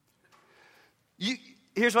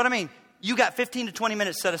 Here's what I mean. You got 15 to 20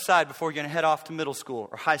 minutes set aside before you're going to head off to middle school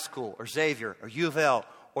or high school or Xavier or U of L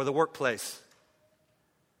or the workplace.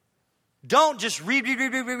 Don't just read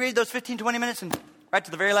those 15, 20 minutes and right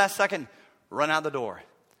to the very last second, run out the door.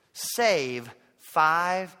 Save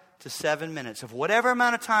 5 to 7 minutes of whatever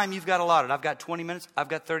amount of time you've got allotted. I've got 20 minutes, I've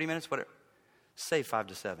got 30 minutes, whatever. Save 5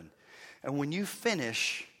 to 7. And when you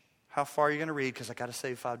finish, how far are you going to read? Because I got to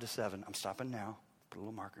save 5 to 7. I'm stopping now. Put a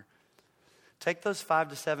little marker. Take those 5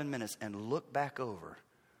 to 7 minutes and look back over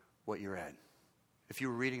what you read. If you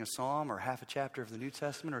were reading a psalm or half a chapter of the New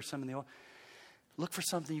Testament or some of the Old, look for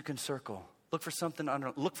something you can circle. Look for something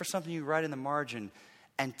look for something you write in the margin.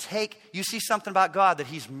 And you see something about God, that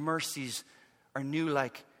His mercies are new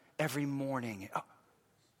like every morning. Oh,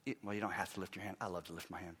 well, you don't have to lift your hand. I love to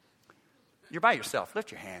lift my hand. You're by yourself.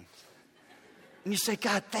 Lift your hand. And you say,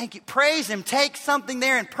 God, thank you. Praise Him. Take something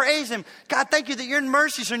there and praise Him. God, thank you that your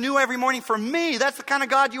mercies are new every morning for me. That's the kind of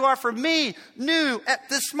God you are for me. New.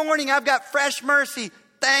 This morning, I've got fresh mercy.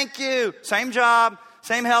 Thank you. Same job,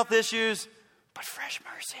 same health issues, but fresh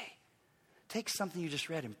mercy. Take something you just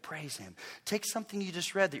read and praise Him. Take something you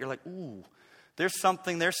just read that you're like, ooh, there's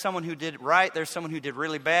someone who did right. There's someone who did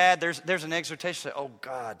really bad. There's an exhortation. Say, oh,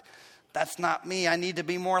 God, that's not me. I need to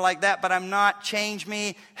be more like that, but I'm not. Change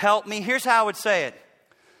me. Help me. Here's how I would say it.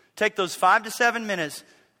 Take those 5 to 7 minutes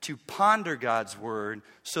to ponder God's word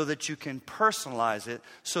so that you can personalize it,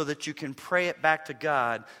 so that you can pray it back to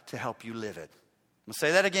God to help you live it. I'm going to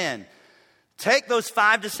say that again. Take those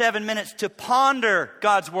 5 to 7 minutes to ponder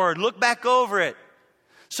God's word. Look back over it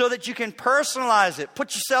so that you can personalize it.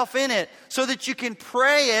 Put yourself in it so that you can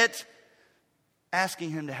pray it,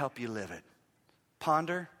 asking him to help you live it.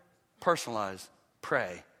 Ponder, personalize,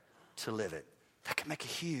 pray to live it. That can make a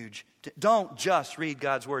huge... Don't just read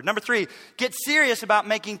God's word. Number 3, get serious about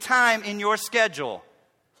making time in your schedule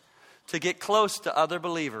to get close to other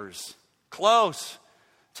believers. Close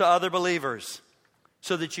to other believers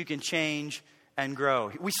so that you can change and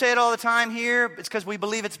grow. We say it all the time here. It's because we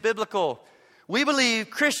believe it's biblical. We believe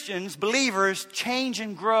Christians, believers, change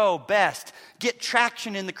and grow best. Get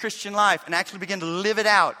traction in the Christian life and actually begin to live it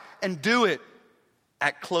out and do it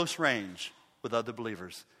at close range with other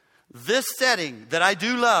believers. This setting that I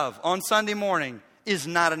do love on Sunday morning is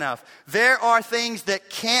not enough. There are things that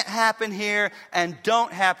can't happen here and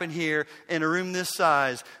don't happen here in a room this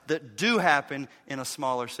size that do happen in a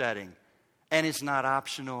smaller setting. And it's not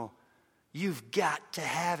optional. You've got to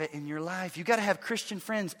have it in your life. You've got to have Christian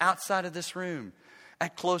friends outside of this room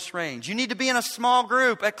at close range. You need to be in a small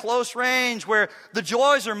group at close range where the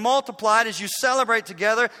joys are multiplied as you celebrate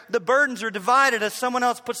together. The burdens are divided as someone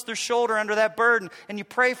else puts their shoulder under that burden, and you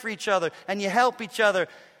pray for each other and you help each other.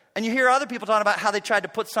 And you hear other people talking about how they tried to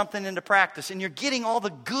put something into practice, and you're getting all the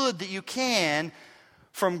good that you can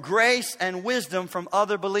from grace and wisdom from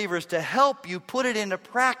other believers to help you put it into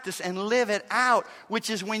practice and live it out, which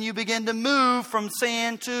is when you begin to move from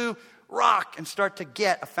sand to rock and start to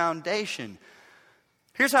get a foundation.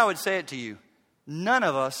 Here's how I would say it to you. None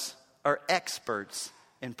of us are experts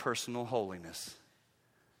in personal holiness.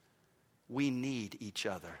 We need each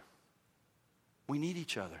other. We need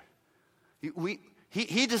each other.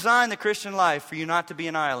 He designed the Christian life for you not to be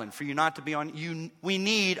an island, for you not to be on you. We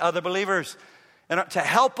need other believers and to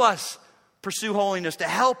help us pursue holiness, to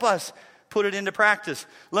help us put it into practice.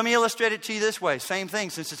 Let me illustrate it to you this way. Same thing,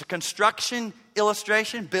 since it's a construction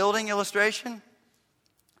illustration, building illustration.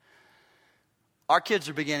 Our kids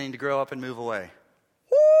are beginning to grow up and move away.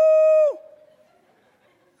 Woo!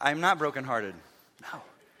 I'm not brokenhearted. No.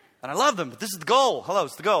 And I love them, but this is the goal. Hello,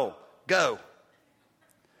 it's the goal. Go.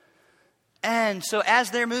 And so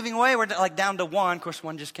as they're moving away, we're like down to 1. Of course,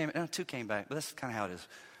 1 just came, 2 came back, but that's kind of how it is.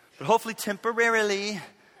 But hopefully temporarily,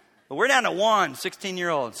 but we're down to 1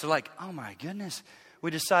 16-year-old. So like, oh my goodness,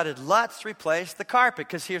 we decided let's replace the carpet.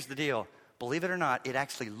 Because here's the deal. Believe it or not, it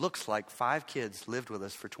actually looks like 5 kids lived with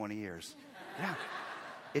us for 20 years. Yeah,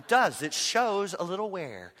 it does. It shows a little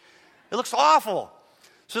wear. It looks awful.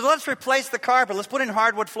 So let's replace the carpet. Let's put in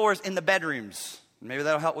hardwood floors in the bedrooms. Maybe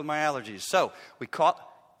that'll help with my allergies. So we caught,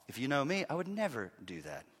 if you know me, I would never do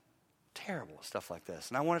that. Terrible stuff like this.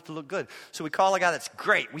 And I want it to look good. So we call a guy that's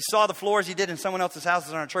great. We saw the floors he did in someone else's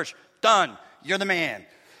houses in our church. Done. You're the man.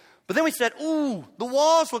 But then we said, ooh, the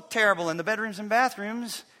walls look terrible in the bedrooms and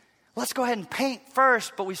bathrooms. Let's go ahead and paint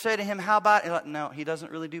first. But we say to him, how about... Like, no, he doesn't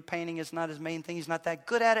really do painting. It's not his main thing. He's not that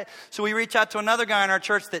good at it. So we reach out to another guy in our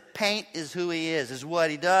church that paint is who he is what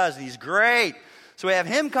he does. And he's great. So we have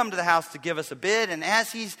him come to the house to give us a bid. And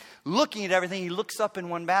as he's looking at everything, he looks up in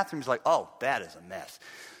one bathroom. He's like, oh, that is a mess.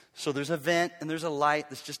 So there's a vent and there's a light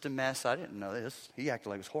that's just a mess. I didn't know this. He acted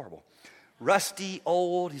like it was horrible. Rusty,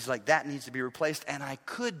 old. He's like, that needs to be replaced. And I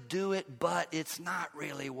could do it, but it's not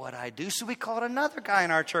really what I do. So we called another guy in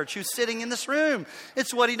our church who's sitting in this room.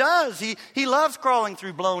 It's what he does. He loves crawling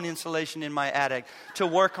through blown insulation in my attic to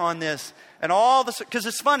work on this. And all this, because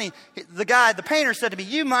it's funny, the painter said to me,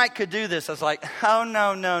 you could do this. I was like, oh,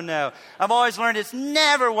 no. I've always learned it's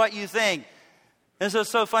never what you think. And so it's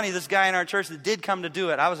so funny, this guy in our church that did come to do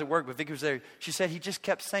it, I was at work, but Vicky was there. She said he just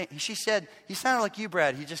kept saying, she said, he sounded like you,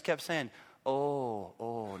 Brad. He just kept saying, oh,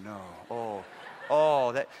 no,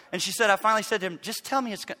 oh, that. And she said, I finally said to him, just tell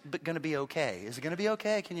me it's going to be okay. Is it going to be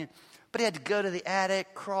okay? Can you? But he had to go to the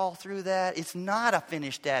attic, crawl through that. It's not a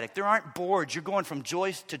finished attic. There aren't boards. You're going from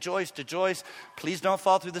joist to joist to joist. Please don't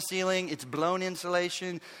fall through the ceiling. It's blown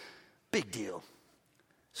insulation. Big deal.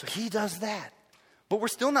 So he does that. But we're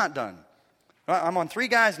still not done. I'm on 3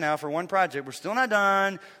 guys now for one project. We're still not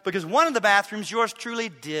done because one of the bathrooms yours truly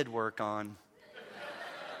did work on.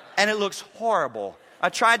 And it looks horrible. I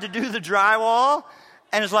tried to do the drywall,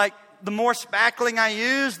 and it's like the more spackling I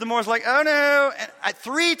use, the more it's like, oh no. And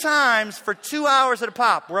 3 times for 2 hours at a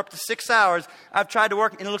pop, we're up to 6 hours, I've tried to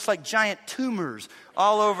work, and it looks like giant tumors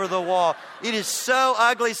all over the wall. It is so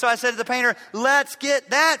ugly. So I said to the painter, let's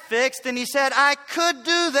get that fixed. And he said, I could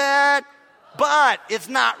do that, But it's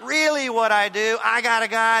not really what I do. I got a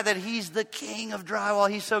guy that he's the king of drywall.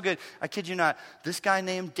 He's so good. I kid you not. This guy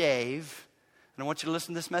named Dave, and I want you to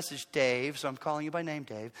listen to this message, Dave, so I'm calling you by name,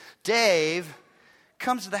 Dave. Dave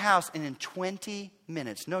comes to the house, and in 20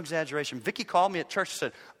 minutes, no exaggeration, Vicky called me at church and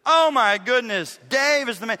said, oh my goodness, Dave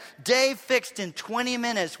is the man. Dave fixed in 20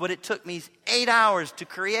 minutes what it took me 8 hours to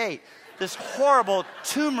create, this horrible,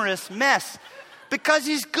 tumorous mess, because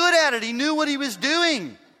he's good at it. He knew what he was doing.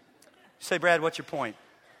 You say, Brad, what's your point?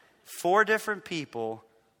 4 different people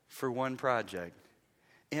for one project.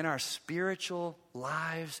 In our spiritual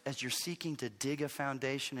lives, as you're seeking to dig a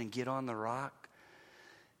foundation and get on the rock,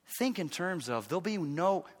 think in terms of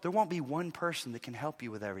there won't be one person that can help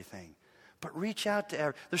you with everything. But reach out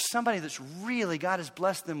to there's somebody that's really, God has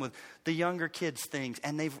blessed them with the younger kids things,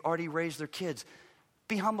 and they've already raised their kids.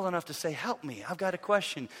 Be humble enough to say, help me, I've got a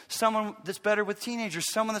question. Someone that's better with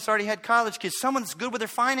teenagers, someone that's already had college kids, someone that's good with their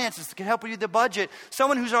finances that can help you with the budget,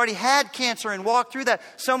 someone who's already had cancer and walked through that,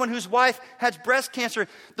 someone whose wife has breast cancer.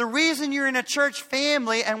 The reason you're in a church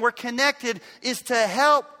family and we're connected is to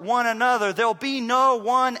help one another. There'll be no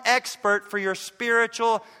one expert for your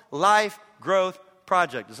spiritual life growth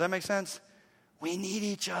project. Does that make sense? We need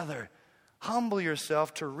each other. Humble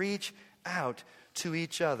yourself to reach out to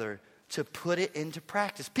each other, to put it into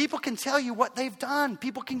practice. People can tell you what they've done.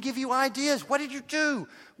 People can give you ideas. What did you do?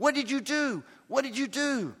 What did you do? What did you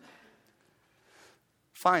do?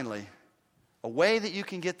 Finally, a way that you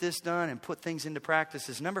can get this done and put things into practice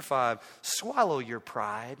is number 5, swallow your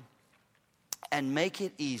pride and make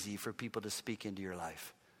it easy for people to speak into your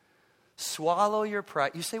life. Swallow your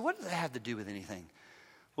pride. You say, what does that have to do with anything?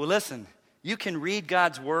 Well, listen. You can read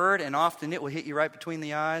God's word, and often it will hit you right between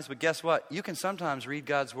the eyes. But guess what? You can sometimes read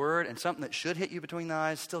God's word, and something that should hit you between the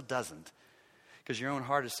eyes still doesn't, because your own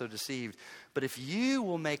heart is so deceived. But if you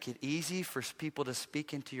will make it easy for people to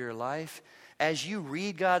speak into your life, as you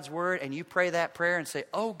read God's word and you pray that prayer and say,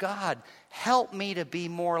 oh God, help me to be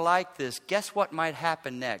more like this, guess what might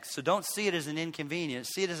happen next? So don't see it as an inconvenience.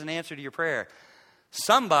 See it as an answer to your prayer.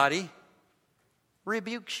 Somebody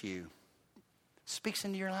rebukes you, speaks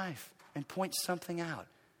into your life, and points something out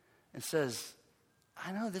and says,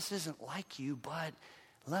 I know this isn't like you, but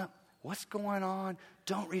what's going on?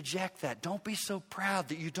 Don't reject that. Don't be so proud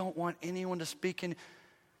that you don't want anyone to speak in.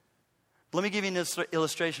 Let me give you an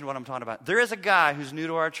illustration of what I'm talking about. There is a guy who's new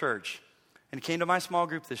to our church, and he came to my small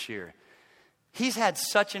group this year. He's had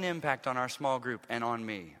such an impact on our small group and on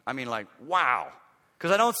me. I mean, like, wow.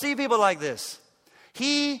 Because I don't see people like this.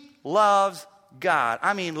 He loves God.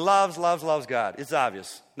 I mean, loves God. It's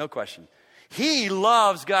obvious. No question. He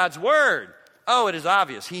loves God's word. Oh, it is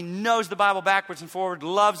obvious. He knows the Bible backwards and forward,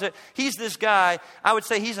 loves it. He's this guy, I would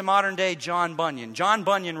say he's a modern day John Bunyan. John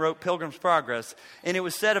Bunyan wrote Pilgrim's Progress, and it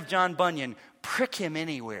was said of John Bunyan, prick him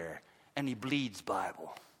anywhere, and he bleeds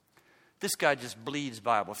Bible. This guy just bleeds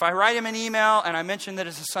Bible. If I write him an email and I mention that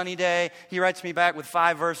it's a sunny day, he writes me back with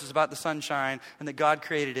 5 verses about the sunshine and that God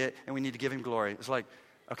created it and we need to give him glory. It's like,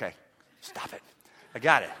 okay, stop it. I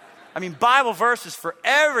got it. I mean, Bible verses for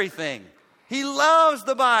everything. He loves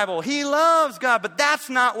the Bible. He loves God. But that's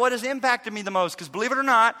not what has impacted me the most. Because believe it or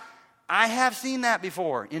not, I have seen that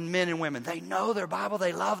before in men and women. They know their Bible.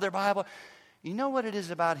 They love their Bible. You know what it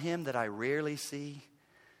is about him that I rarely see?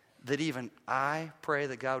 That even I pray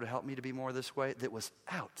that God would help me to be more this way. That was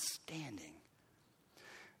outstanding.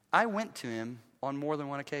 I went to him on more than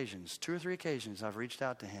one occasion. 2 or 3 occasions I've reached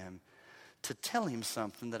out to him to tell him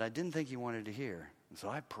something that I didn't think he wanted to hear. And so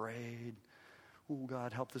I prayed, oh,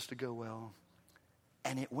 God, help this to go well.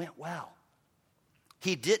 And it went well.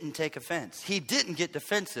 He didn't take offense. He didn't get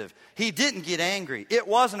defensive. He didn't get angry. It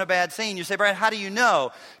wasn't a bad scene. You say, Brad, how do you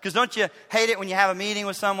know? Because don't you hate it when you have a meeting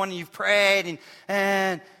with someone and you've prayed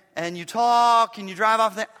and you talk and you drive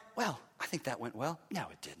off there? Well, I think that went well. No,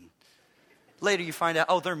 it didn't. Later you find out,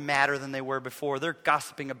 oh, they're madder than they were before. They're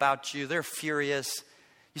gossiping about you. They're furious.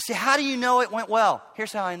 You say, how do you know it went well?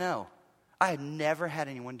 Here's how I know. I had never had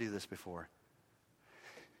anyone do this before.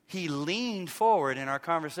 He leaned forward in our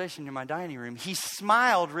conversation in my dining room. He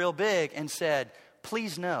smiled real big and said,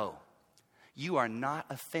 please know, you are not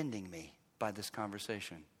offending me by this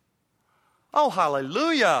conversation. Oh,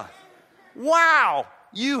 hallelujah. Wow.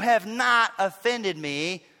 You have not offended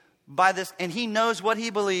me by this. And he knows what he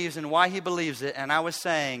believes and why he believes it. And I was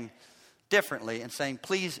saying differently and saying,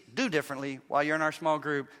 please do differently while you're in our small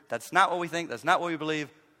group. That's not what we think. That's not what we believe.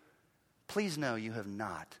 Please know you have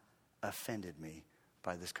not offended me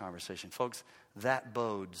by this conversation. Folks, that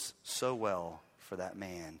bodes so well for that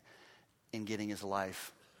man in getting his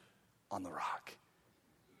life on the rock.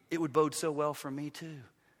 It would bode so well for me too.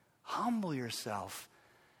 Humble yourself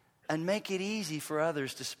and make it easy for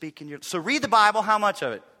others to speak in your... So read the Bible, how much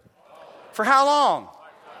of it? For how long?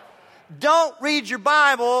 Don't read your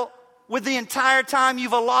Bible with the entire time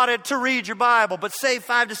you've allotted to read your Bible, but save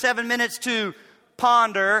 5 to 7 minutes to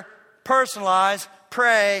ponder, personalize,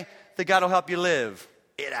 pray that God will help you live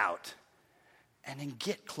it out. And then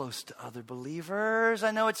get close to other believers.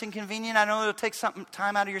 I know it's inconvenient. I know it'll take some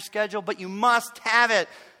time out of your schedule, but you must have it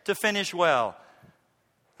to finish well.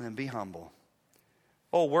 And then be humble.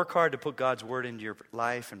 Oh, work hard to put God's word into your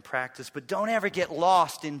life and practice, but don't ever get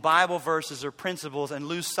lost in Bible verses or principles and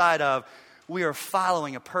lose sight of we are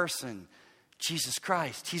following a person, Jesus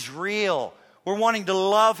Christ. He's real. We're wanting to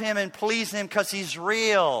love him and please him because he's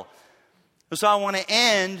real. So I want to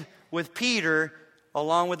end with Peter,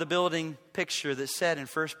 along with the building picture that said in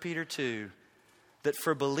 1 Peter 2, that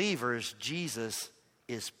for believers, Jesus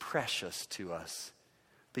is precious to us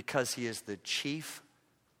because he is the chief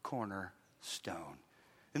cornerstone.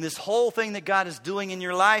 And this whole thing that God is doing in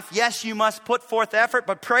your life, yes, you must put forth effort,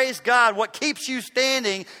 but praise God, what keeps you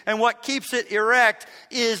standing and what keeps it erect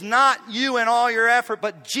is not you and all your effort,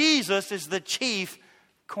 but Jesus is the chief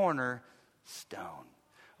cornerstone.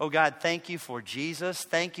 Oh God, thank you for Jesus.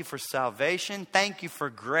 Thank you for salvation. Thank you for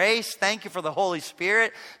grace. Thank you for the Holy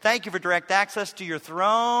Spirit. Thank you for direct access to your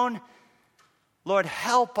throne. Lord,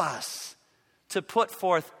 help us to put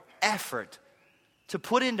forth effort, to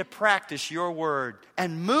put into practice your word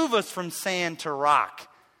and move us from sand to rock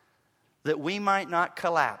that we might not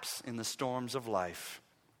collapse in the storms of life.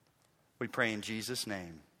 We pray in Jesus'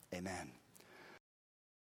 name. Amen.